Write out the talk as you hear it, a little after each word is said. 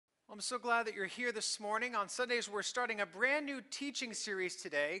I'm so glad that you're here this morning. On Sundays, we're starting a brand new teaching series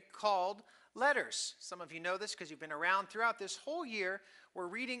today called Letters. Some of you know this because you've been around throughout this whole year. We're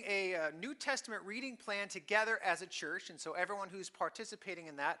reading a New Testament reading plan together as a church, and so everyone who's participating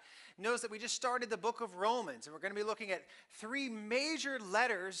in that knows that we just started the book of Romans, and we're going to be looking at three major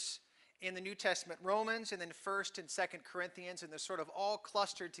letters in the New Testament, Romans, and then 1st and 2nd Corinthians, and they're sort of all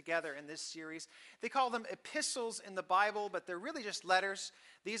clustered together in this series. They call them epistles in the Bible, but they're really just letters.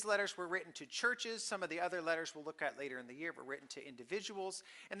 These letters were written to churches. Some of the other letters we'll look at later in the year were written to individuals,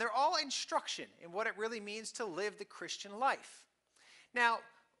 and they're all instruction in what it really means to live the Christian life. Now,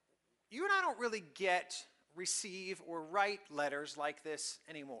 you and I don't really receive, or write letters like this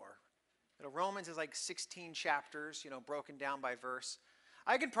anymore. Romans is like 16 chapters, broken down by verse.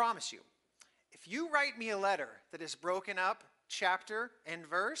 I can promise you, if you write me a letter that is broken up chapter and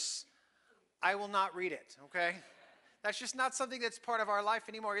verse, I will not read it, okay? That's just not something that's part of our life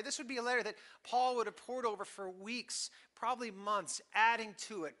anymore. This would be a letter that Paul would have pored over for weeks, probably months, adding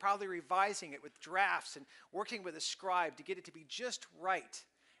to it, probably revising it with drafts and working with a scribe to get it to be just right.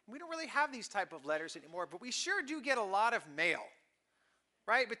 And we don't really have these type of letters anymore, but we sure do get a lot of mail,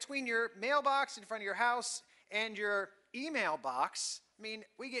 right? Between your mailbox in front of your house and your email box,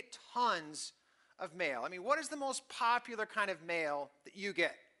 we get tons of mail. What is the most popular kind of mail that you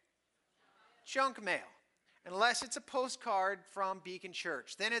get? Junk mail. Unless it's a postcard from Beacon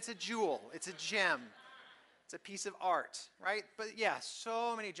Church. Then it's a jewel. It's a gem. It's a piece of art, right? But yeah,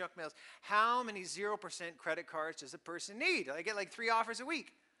 so many junk mails. How many 0% credit cards does a person need? I get like 3 offers a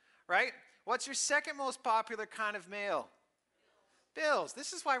week, right? What's your second most popular kind of mail? Bills.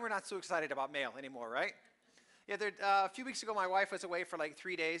 This is why we're not so excited about mail anymore, right? Yeah, a few weeks ago, my wife was away for like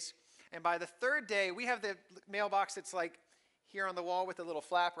 3 days, and by the third day, we have the mailbox that's like here on the wall with a little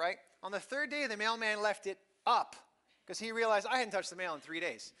flap, right? On the third day, the mailman left it up because he realized I hadn't touched the mail in 3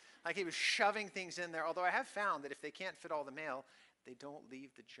 days. Like he was shoving things in there, although I have found that if they can't fit all the mail, they don't leave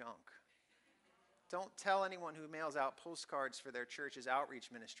the junk. Don't tell anyone who mails out postcards for their church's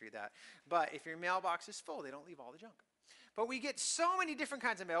outreach ministry that. But if your mailbox is full, they don't leave all the junk. But we get so many different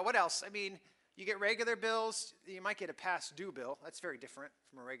kinds of mail. What else? You get regular bills. You might get a past due bill. That's very different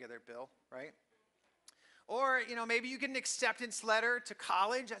from a regular bill, right? Or, maybe you get an acceptance letter to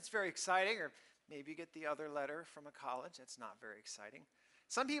college. That's very exciting. Or maybe you get the other letter from a college. That's not very exciting.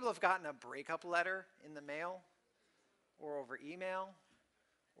 Some people have gotten a breakup letter in the mail or over email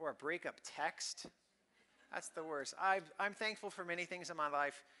or a breakup text. That's the worst. I'm thankful for many things in my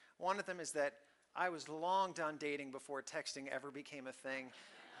life. One of them is that I was long done dating before texting ever became a thing.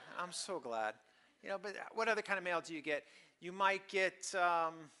 I'm so glad. But what other kind of mail do you get? You might get,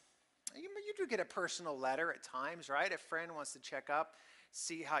 you do get a personal letter at times, right? A friend wants to check up,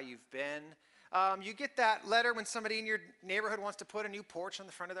 see how you've been. You get that letter when somebody in your neighborhood wants to put a new porch on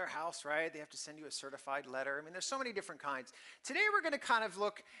the front of their house, right? They have to send you a certified letter. There's so many different kinds. Today we're going to kind of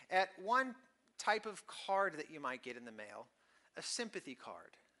look at one type of card that you might get in the mail, a sympathy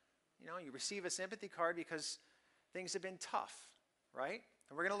card. You receive a sympathy card because things have been tough, right?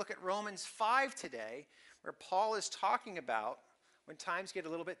 And we're going to look at Romans 5 today, where Paul is talking about when times get a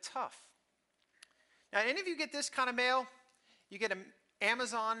little bit tough. Now, any of you get this kind of mail? You get an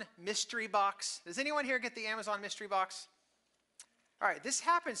Amazon mystery box. Does anyone here get the Amazon mystery box? All right, this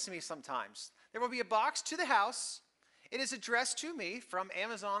happens to me sometimes. There will be a box to the house. It is addressed to me from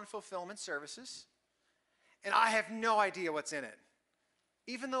Amazon Fulfillment Services, and I have no idea what's in it,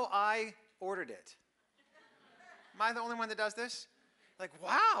 even though I ordered it. Am I the only one that does this? Like,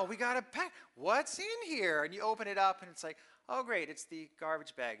 wow, we got a pack. What's in here? And you open it up, and it's like, oh, great, it's the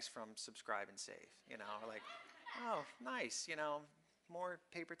garbage bags from Subscribe and Save. Like, oh, nice, more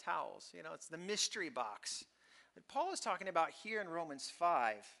paper towels. It's the mystery box. What Paul is talking about here in Romans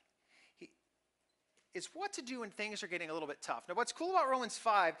 5 is what to do when things are getting a little bit tough. Now, what's cool about Romans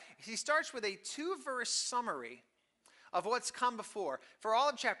 5 is he starts with a 2-verse summary of what's come before. For all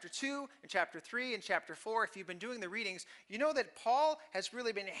of chapter 2 and chapter 3 and chapter 4, if you've been doing the readings, you know that Paul has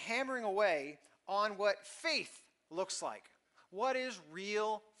really been hammering away on what faith looks like. What is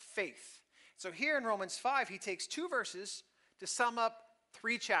real faith? So here in Romans 5, he takes 2 verses to sum up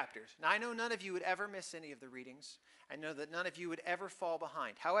 3 chapters. Now, I know none of you would ever miss any of the readings. I know that none of you would ever fall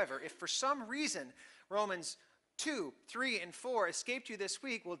behind. However, if for some reason Romans 2, 3, and 4 escaped you this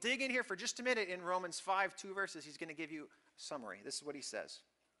week, we'll dig in here for just a minute in Romans 5, 2 verses. He's going to give you a summary. This is what he says.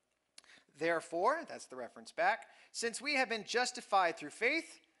 Therefore, that's the reference back, since we have been justified through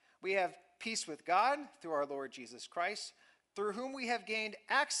faith, we have peace with God through our Lord Jesus Christ, through whom we have gained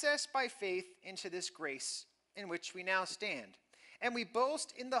access by faith into this grace in which we now stand. And we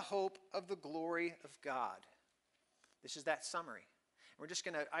boast in the hope of the glory of God. This is that summary.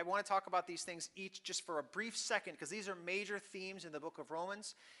 I want to talk about these things each just for a brief second because these are major themes in the book of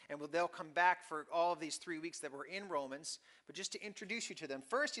Romans, and they'll come back for all of these 3 weeks that we're in Romans. But just to introduce you to them,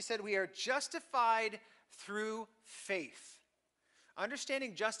 first he said we are justified through faith.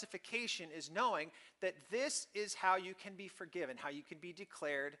 Understanding justification is knowing that this is how you can be forgiven, how you can be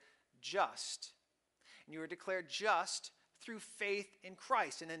declared just. And you are declared just through faith in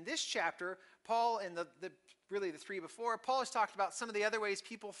Christ. And in this chapter, Paul, and really the three before, Paul has talked about some of the other ways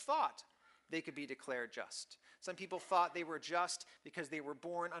people thought they could be declared just. Some people thought they were just because they were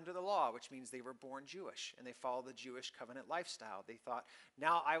born under the law, which means they were born Jewish, and they followed the Jewish covenant lifestyle. They thought,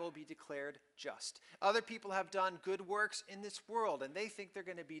 now I will be declared just. Other people have done good works in this world, and they think they're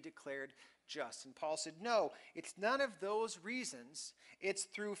going to be declared just. And Paul said, no, it's none of those reasons. It's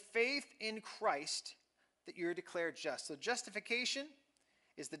through faith in Christ that you're declared just. So justification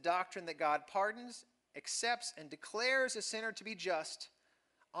is the doctrine that God pardons, accepts, and declares a sinner to be just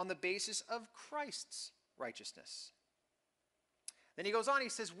on the basis of Christ's righteousness. Then he goes on, he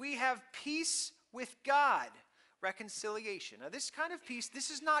says, we have peace with God, reconciliation. Now this kind of peace, this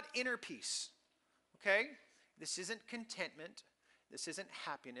is not inner peace, okay? This isn't contentment. This isn't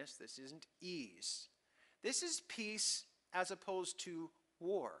happiness. This isn't ease. This is peace as opposed to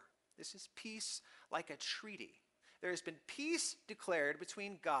war. This is peace like a treaty. There has been peace declared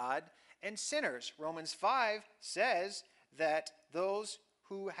between God and sinners. Romans 5 says that those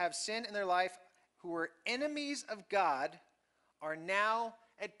who have sin in their life, who were enemies of God, are now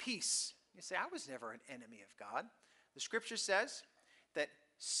at peace. You say, I was never an enemy of God. The scripture says that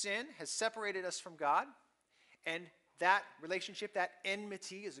sin has separated us from God, and that relationship, that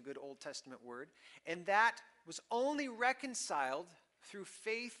enmity is a good Old Testament word, and that was only reconciled through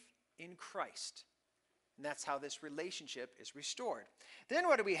faith in Christ. And that's how this relationship is restored. Then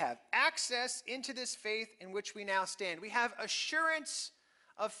what do we have? Access into this faith in which we now stand. We have assurance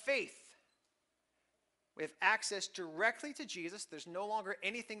of faith. We have access directly to Jesus. There's no longer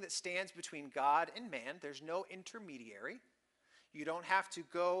anything that stands between God and man. There's no intermediary. You don't have to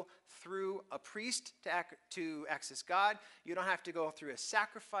go through a priest to access God. You don't have to go through a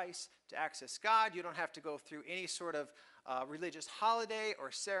sacrifice to access God. You don't have to go through any sort of religious holiday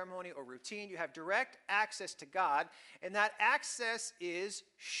or ceremony or routine. You have direct access to God, and that access is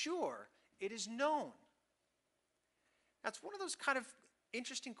sure. It is known. That's one of those kind of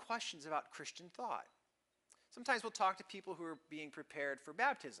interesting questions about Christian thought. Sometimes we'll talk to people who are being prepared for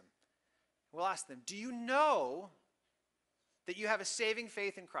baptism. We'll ask them, do you know that you have a saving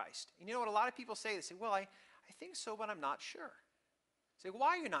faith in Christ? And you know what a lot of people say? They say, well, I think so, but I'm not sure. I say, why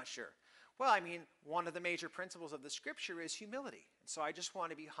are you not sure? Well, I mean, one of the major principles of the scripture is humility. And so I just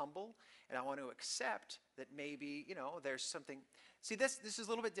want to be humble, and I want to accept that maybe, there's something. See, this is a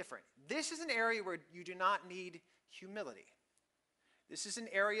little bit different. This is an area where you do not need humility. This is an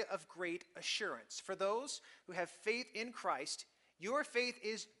area of great assurance. For those who have faith in Christ, your faith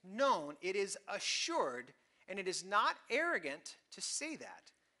is known, it is assured, and it is not arrogant to say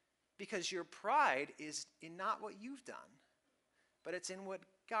that, because your pride is in not what you've done, but it's in what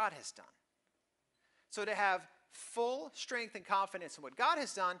God has done. So to have full strength and confidence in what God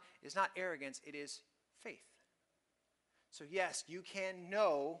has done is not arrogance, it is faith. So yes, you can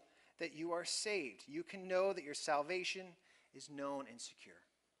know that you are saved. You can know that your salvation is known and secure.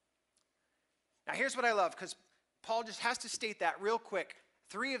 Now here's what I love, because Paul just has to state that real quick.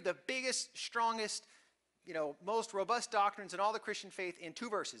 3 of the biggest, strongest, most robust doctrines in all the Christian faith in 2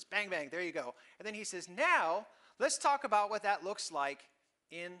 verses. Bang, bang, there you go. And then he says, now let's talk about what that looks like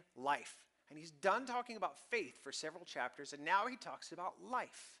in life. And he's done talking about faith for several chapters, and now he talks about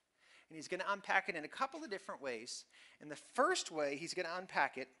life. And he's going to unpack it in a couple of different ways. And the first way he's going to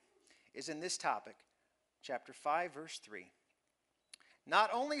unpack it is in this topic, chapter 5, verse 3. Not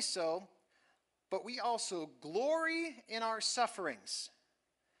only so, but we also glory in our sufferings,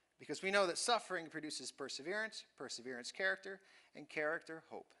 because we know that suffering produces perseverance, perseverance character, and character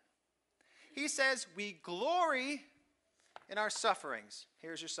hope. He says we glory in our sufferings.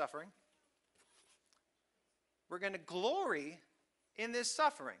 Here's your suffering. We're going to glory in this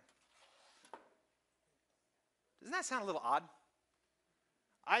suffering. Doesn't that sound a little odd?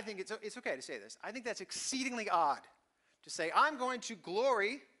 I think it's okay to say this. I think that's exceedingly odd to say, I'm going to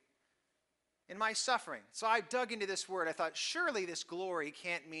glory in my suffering. So I dug into this word. I thought, surely this glory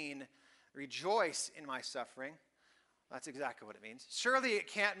can't mean rejoice in my suffering. That's exactly what it means. Surely it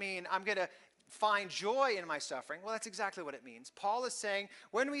can't mean I'm going to find joy in my suffering. Well, that's exactly what it means. Paul is saying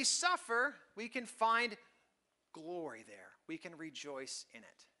when we suffer, we can find glory there. We can rejoice in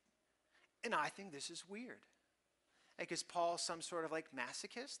it. And I think this is weird. Like, is Paul some sort of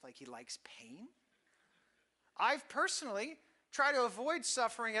masochist? Like he likes pain? I've personally try to avoid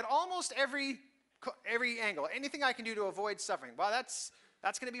suffering at almost every angle. Anything I can do to avoid suffering. Well, that's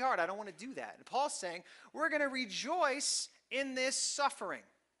going to be hard. I don't want to do that. And Paul's saying we're going to rejoice in this suffering.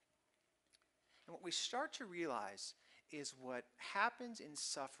 And what we start to realize is what happens in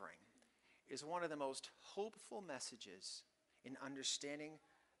suffering is one of the most hopeful messages in understanding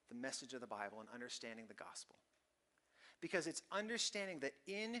the message of the Bible and understanding the gospel. Because it's understanding that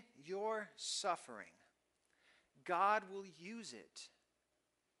in your suffering, God will use it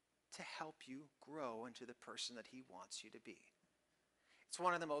to help you grow into the person that he wants you to be. It's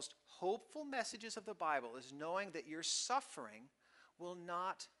one of the most hopeful messages of the Bible is knowing that your suffering will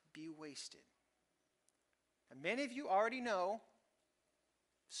not be wasted. And many of you already know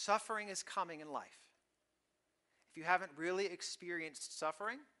suffering is coming in life. If you haven't really experienced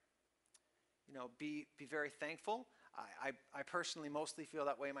suffering, be very thankful. I personally mostly feel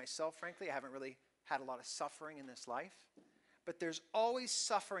that way myself, frankly. I haven't really had a lot of suffering in this life. But there's always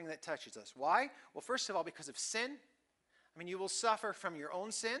suffering that touches us. Why? Well, first of all, because of sin. I mean, you will suffer from your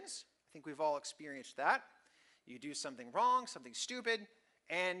own sins. I think we've all experienced that. You do something wrong, something stupid,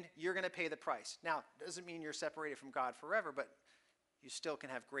 and you're going to pay the price. Now, it doesn't mean you're separated from God forever, but you still can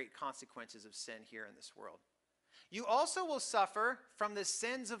have great consequences of sin here in this world. You also will suffer from the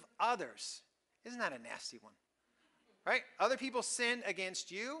sins of others. Isn't that a nasty one? Right? Other people sin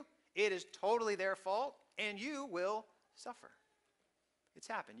against you. It is totally their fault, and you will suffer. It's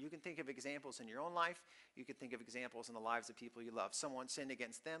happened. You can think of examples in your own life. You can think of examples in the lives of people you love. Someone sinned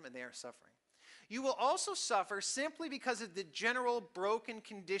against them, and they are suffering. You will also suffer simply because of the general broken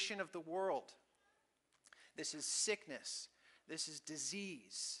condition of the world. This is sickness. This is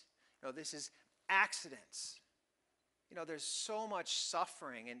disease. This is accidents. There's so much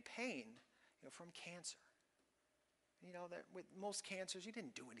suffering and pain, from cancer. That with most cancers, you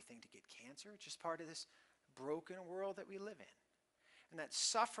didn't do anything to get cancer. It's just part of this broken world that we live in. And that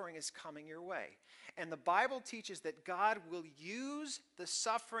suffering is coming your way. And the Bible teaches that God will use the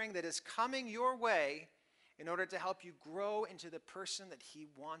suffering that is coming your way in order to help you grow into the person that he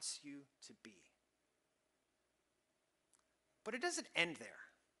wants you to be. But it doesn't end there.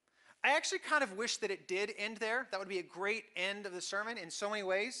 I actually kind of wish that it did end there. That would be a great end of the sermon in so many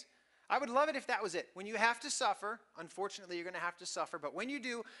ways. I would love it if that was it. When you have to suffer, unfortunately you're going to have to suffer, but when you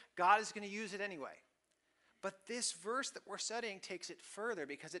do, God is going to use it anyway. But this verse that we're studying takes it further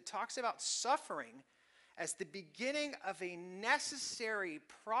because it talks about suffering as the beginning of a necessary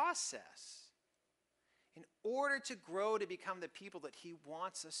process in order to grow to become the people that he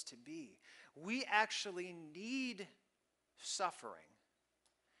wants us to be. We actually need suffering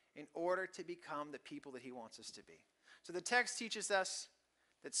in order to become the people that he wants us to be. So the text teaches us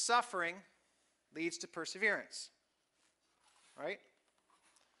that suffering leads to perseverance, right?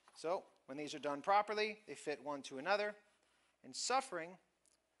 So when these are done properly, they fit one to another, and suffering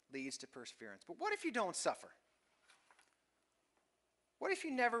leads to perseverance. But what if you don't suffer? What if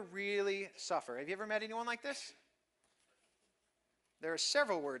you never really suffer? Have you ever met anyone like this? There are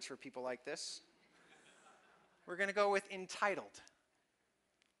several words for people like this. We're going to go with entitled.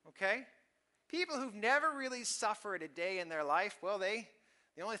 Okay? People who've never really suffered a day in their life, well, the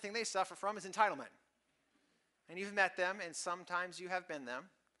only thing they suffer from is entitlement. And you've met them, and sometimes you have been them.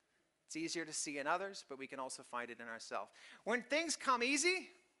 It's easier to see in others, but we can also find it in ourselves. When things come easy,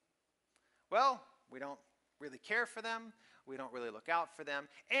 well, we don't really care for them, we don't really look out for them,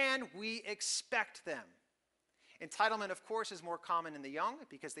 and we expect them. Entitlement, of course, is more common in the young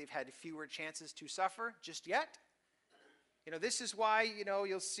because they've had fewer chances to suffer just yet. This is why,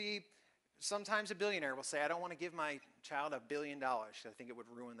 you'll see sometimes a billionaire will say, I don't want to give my child $1 billion because I think it would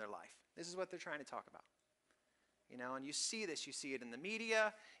ruin their life. This is what they're trying to talk about. And you see this. You see it in the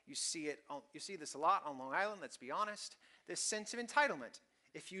media. You see this a lot on Long Island, let's be honest. This sense of entitlement.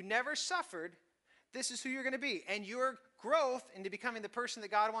 If you never suffered, this is who you're going to be. And your growth into becoming the person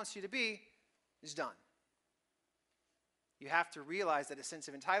that God wants you to be is done. You have to realize that a sense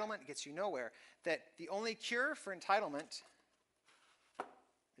of entitlement gets you nowhere. That the only cure for entitlement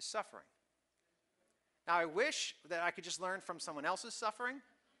is suffering. Now, I wish that I could just learn from someone else's suffering,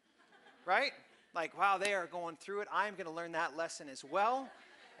 right? Like, wow, they are going through it. I'm going to learn that lesson as well.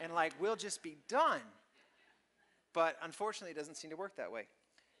 And we'll just be done. But unfortunately, it doesn't seem to work that way.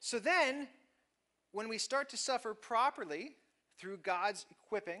 So then, when we start to suffer properly through God's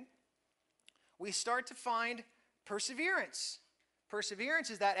equipping, we start to find perseverance. Perseverance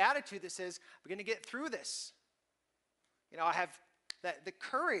is that attitude that says, we're going to get through this. I have the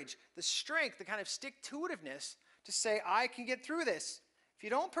courage, the strength, the kind of stick-to-itiveness to say, I can get through this. If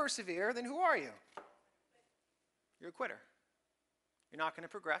you don't persevere, then who are you? You're a quitter. You're not going to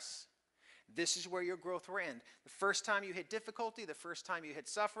progress. this is where your growth will end. The first time you hit difficulty, the first time you hit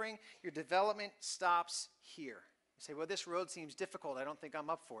suffering, your development stops here. You say, well, this road seems difficult. I don't think I'm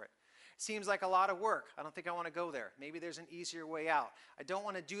up for it. Seems like a lot of work. I don't think I want to go there. Maybe there's an easier way out. I don't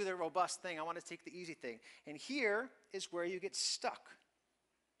want to do the robust thing. I want to take the easy thing. And here is where you get stuck.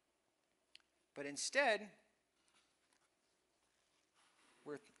 But instead,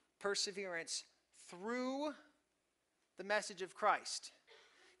 we're perseverance through the message of Christ.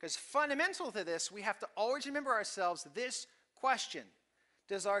 Because fundamental to this, we have to always remember ourselves this question.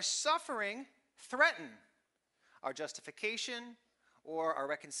 Does our suffering threaten our justification or our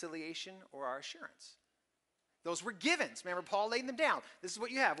reconciliation or our assurance? Those were givens. Remember, Paul laid them down. This is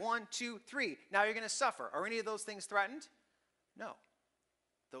what you have. 1, 2, 3. Now you're going to suffer. Are any of those things threatened? No.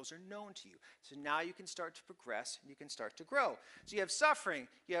 Those are known to you. So now you can start to progress and you can start to grow. So you have suffering,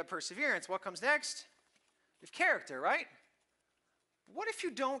 you have perseverance. What comes next? You have character, right? What if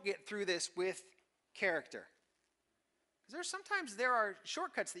you don't get through this with character? Because sometimes there are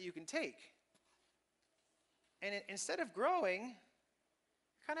shortcuts that you can take. And instead of growing,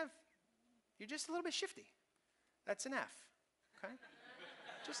 you're just a little bit shifty. That's an F, okay?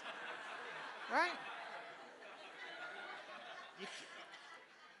 Just, right?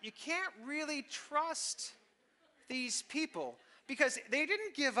 You can't really trust these people because they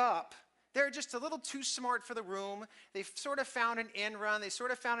didn't give up. They're just a little too smart for the room. They've sort of found an end run. They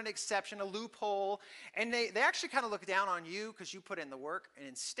sort of found an exception, a loophole. And they actually kind of look down on you because you put in the work. And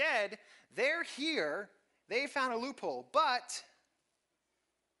instead, they're here. They found a loophole. But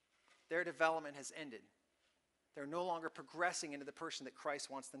their development has ended. They're no longer progressing into the person that Christ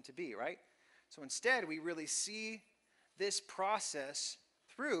wants them to be, right? So instead, we really see this process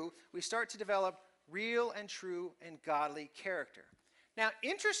through. We start to develop real and true and godly character. Now,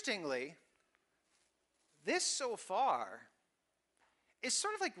 interestingly, this so far is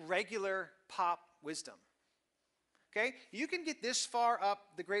sort of like regular pop wisdom. Okay? You can get this far up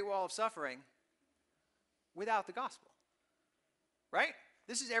the Great Wall of Suffering without the gospel. Right?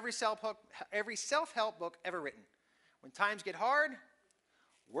 This is every self-help book ever written. When times get hard,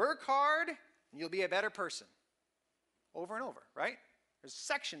 work hard, and you'll be a better person. Over and over, right? There's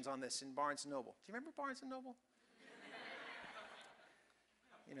sections on this in Barnes & Noble. Do you remember Barnes & Noble?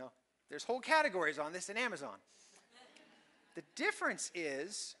 There's whole categories on this in Amazon. The difference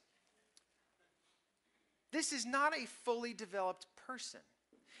is, this is not a fully developed person.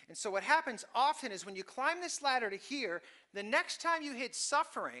 And so what happens often is when you climb this ladder to here, the next time you hit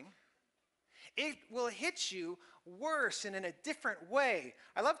suffering, it will hit you worse and in a different way.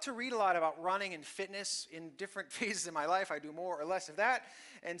 I love to read a lot about running and fitness in different phases of my life. I do more or less of that.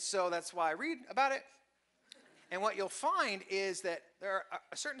 And so that's why I read about it. And what you'll find is that there are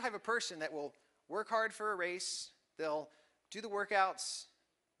a certain type of person that will work hard for a race. They'll do the workouts.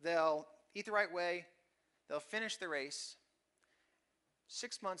 They'll eat the right way. They'll finish the race.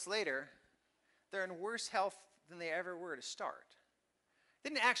 6 months later, they're in worse health than they ever were to start. They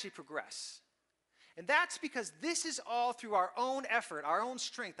didn't actually progress. And that's because this is all through our own effort, our own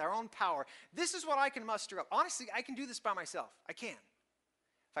strength, our own power. This is what I can muster up. Honestly, I can do this by myself. I can.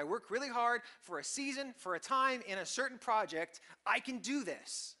 If I work really hard for a season, for a time, in a certain project, I can do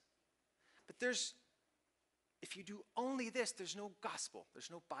this. But if you do only this, there's no gospel, there's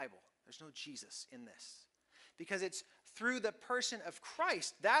no Bible, there's no Jesus in this. Because it's through the person of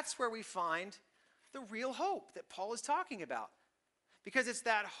Christ, that's where we find the real hope that Paul is talking about. Because it's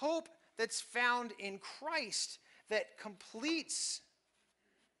that hope that's found in Christ that completes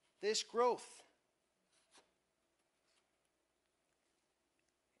this growth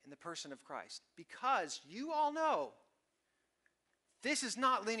in the person of Christ. Because you all know this is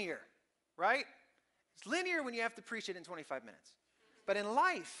not linear, right? It's linear when you have to preach it in 25 minutes. But in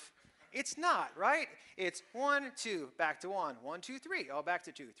life, it's not, right? It's 1, 2, back to 1, 1, 2, 3, oh, back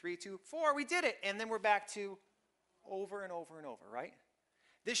to 2, 3, 2, 4, we did it. And then we're back to over and over and over, right?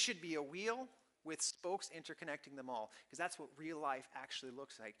 This should be a wheel with spokes interconnecting them all, because that's what real life actually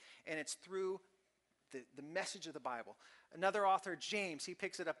looks like. And it's through the message of the Bible. Another author, James, he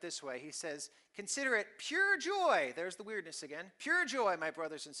picks it up this way. He says, consider it pure joy. There's the weirdness again. Pure joy, my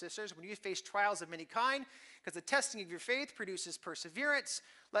brothers and sisters, when you face trials of many kind, because the testing of your faith produces perseverance.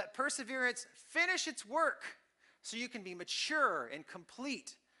 Let perseverance finish its work so you can be mature and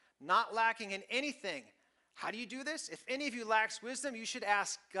complete, not lacking in anything. How do you do this? If any of you lacks wisdom, you should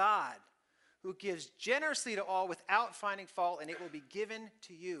ask God, who gives generously to all without finding fault, and it will be given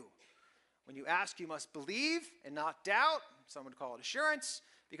to you. When you ask, you must believe and not doubt. Some would call it assurance,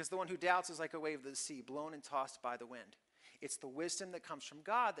 because the one who doubts is like a wave of the sea, blown and tossed by the wind. It's the wisdom that comes from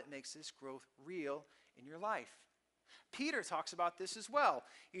God that makes this growth real in your life. Peter talks about this as well.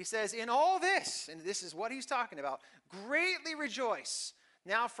 He says, in all this, and this is what he's talking about, greatly rejoice.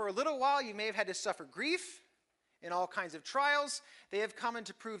 Now for a little while you may have had to suffer grief in all kinds of trials. They have come in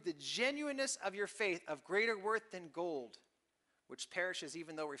to prove the genuineness of your faith, of greater worth than gold, which perishes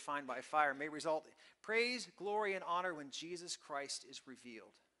even though refined by fire, may result in praise, glory, and honor when Jesus Christ is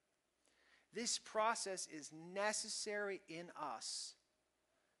revealed. This process is necessary in us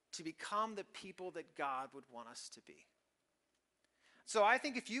to become the people that God would want us to be. So I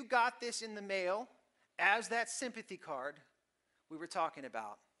think if you got this in the mail as that sympathy card we were talking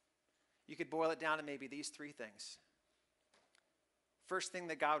about, you could boil it down to maybe these three things. First thing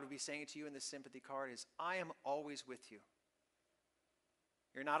that God would be saying to you in this sympathy card is, I am always with you.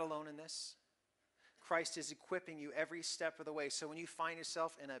 You're not alone in this. Christ is equipping you every step of the way. So when you find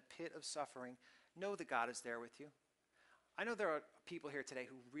yourself in a pit of suffering, know that God is there with you. I know there are people here today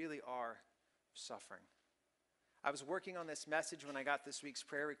who really are suffering. I was working on this message when I got this week's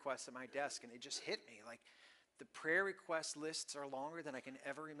prayer requests at my desk, and it just hit me. Like, the prayer request lists are longer than I can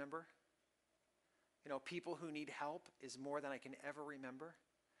ever remember. You know, people who need help is more than I can ever remember.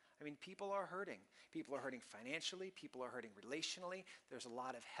 I mean, people are hurting. People are hurting financially. People are hurting relationally. There's a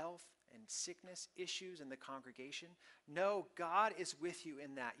lot of health and sickness issues in the congregation. No, God is with you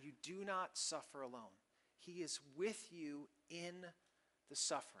in that. You do not suffer alone. He is with you in the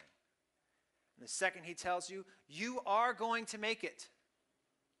suffering. And the second he tells you, you are going to make it.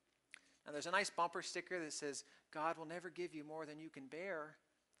 Now there's a nice bumper sticker that says, God will never give you more than you can bear.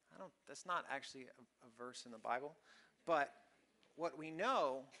 That's not actually a verse in the Bible. But what we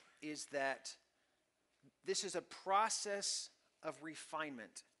know is that this is a process of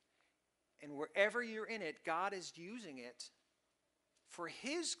refinement. And wherever you're in it, God is using it for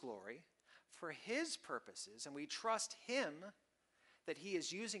his glory, for his purposes, and we trust him that he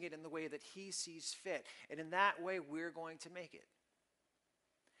is using it in the way that he sees fit. And in that way, we're going to make it.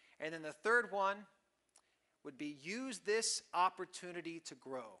 And then the third one would be, use this opportunity to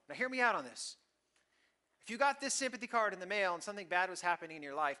grow. Now hear me out on this. If you got this sympathy card in the mail and something bad was happening in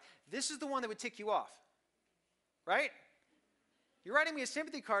your life, this is the one that would tick you off, right? You're writing me a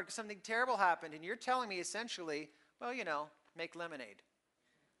sympathy card because something terrible happened, and you're telling me essentially, well, you know, make lemonade.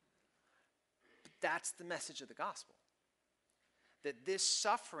 But that's the message of the gospel. That this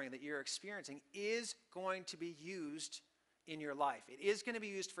suffering that you're experiencing is going to be used in your life. It is going to be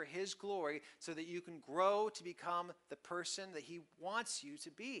used for his glory so that you can grow to become the person that he wants you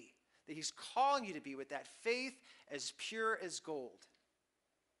to be, that he's calling you to be, with that faith as pure as gold.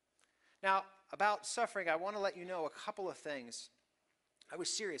 Now, about suffering, I want to let you know a couple of things. I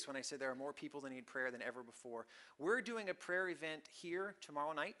was serious when I said there are more people that need prayer than ever before. We're doing a prayer event here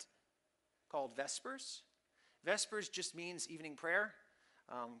tomorrow night called Vespers. Vespers just means evening prayer.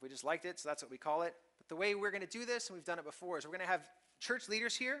 We just liked it, so that's what we call it. But the way we're going to do this, and we've done it before, is we're going to have church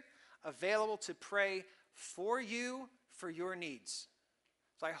leaders here available to pray for you, for your needs.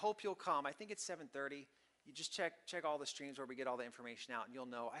 So I hope you'll come. I think it's 7:30. You just check all the streams where we get all the information out, and you'll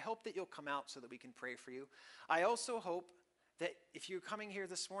know. I hope that you'll come out so that we can pray for you. I also hope that if you're coming here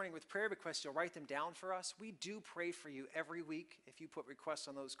this morning with prayer requests, you'll write them down for us. We do pray for you every week if you put requests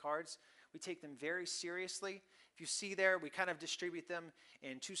on those cards. We take them very seriously. If you see there, we kind of distribute them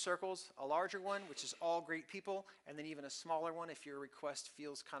in two circles, a larger one, which is all great people, and then even a smaller one if your request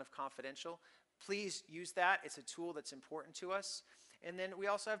feels kind of confidential. Please use that. It's a tool that's important to us. And then we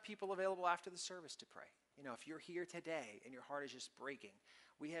also have people available after the service to pray. You know, if you're here today and your heart is just breaking,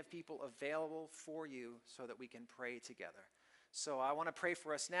 we have people available for you so that we can pray together. So I want to pray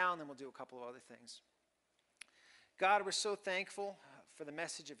for us now, and then we'll do a couple of other things. God, we're so thankful for the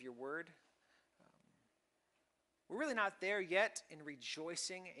message of your word. We're really not there yet in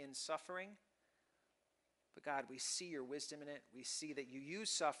rejoicing in suffering. But God, we see your wisdom in it. We see that you use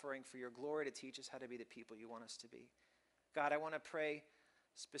suffering for your glory to teach us how to be the people you want us to be. God, I want to pray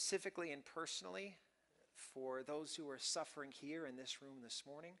specifically and personally for those who are suffering here in this room this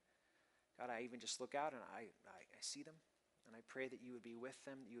morning. God, I even just look out and I see them. And I pray that you would be with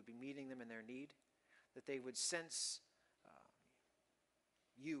them, that you would be meeting them in their need, that they would sense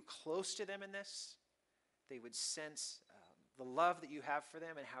you close to them in this. They would sense the love that you have for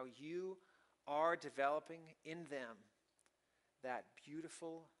them and how you are developing in them that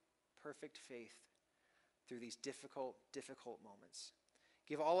beautiful, perfect faith through these difficult moments.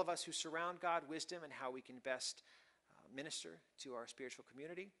 Give all of us who surround God wisdom and how we can best minister to our spiritual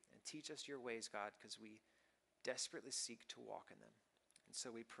community, and teach us your ways, God, because we desperately seek to walk in them. And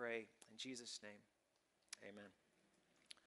so we pray in Jesus' name, amen.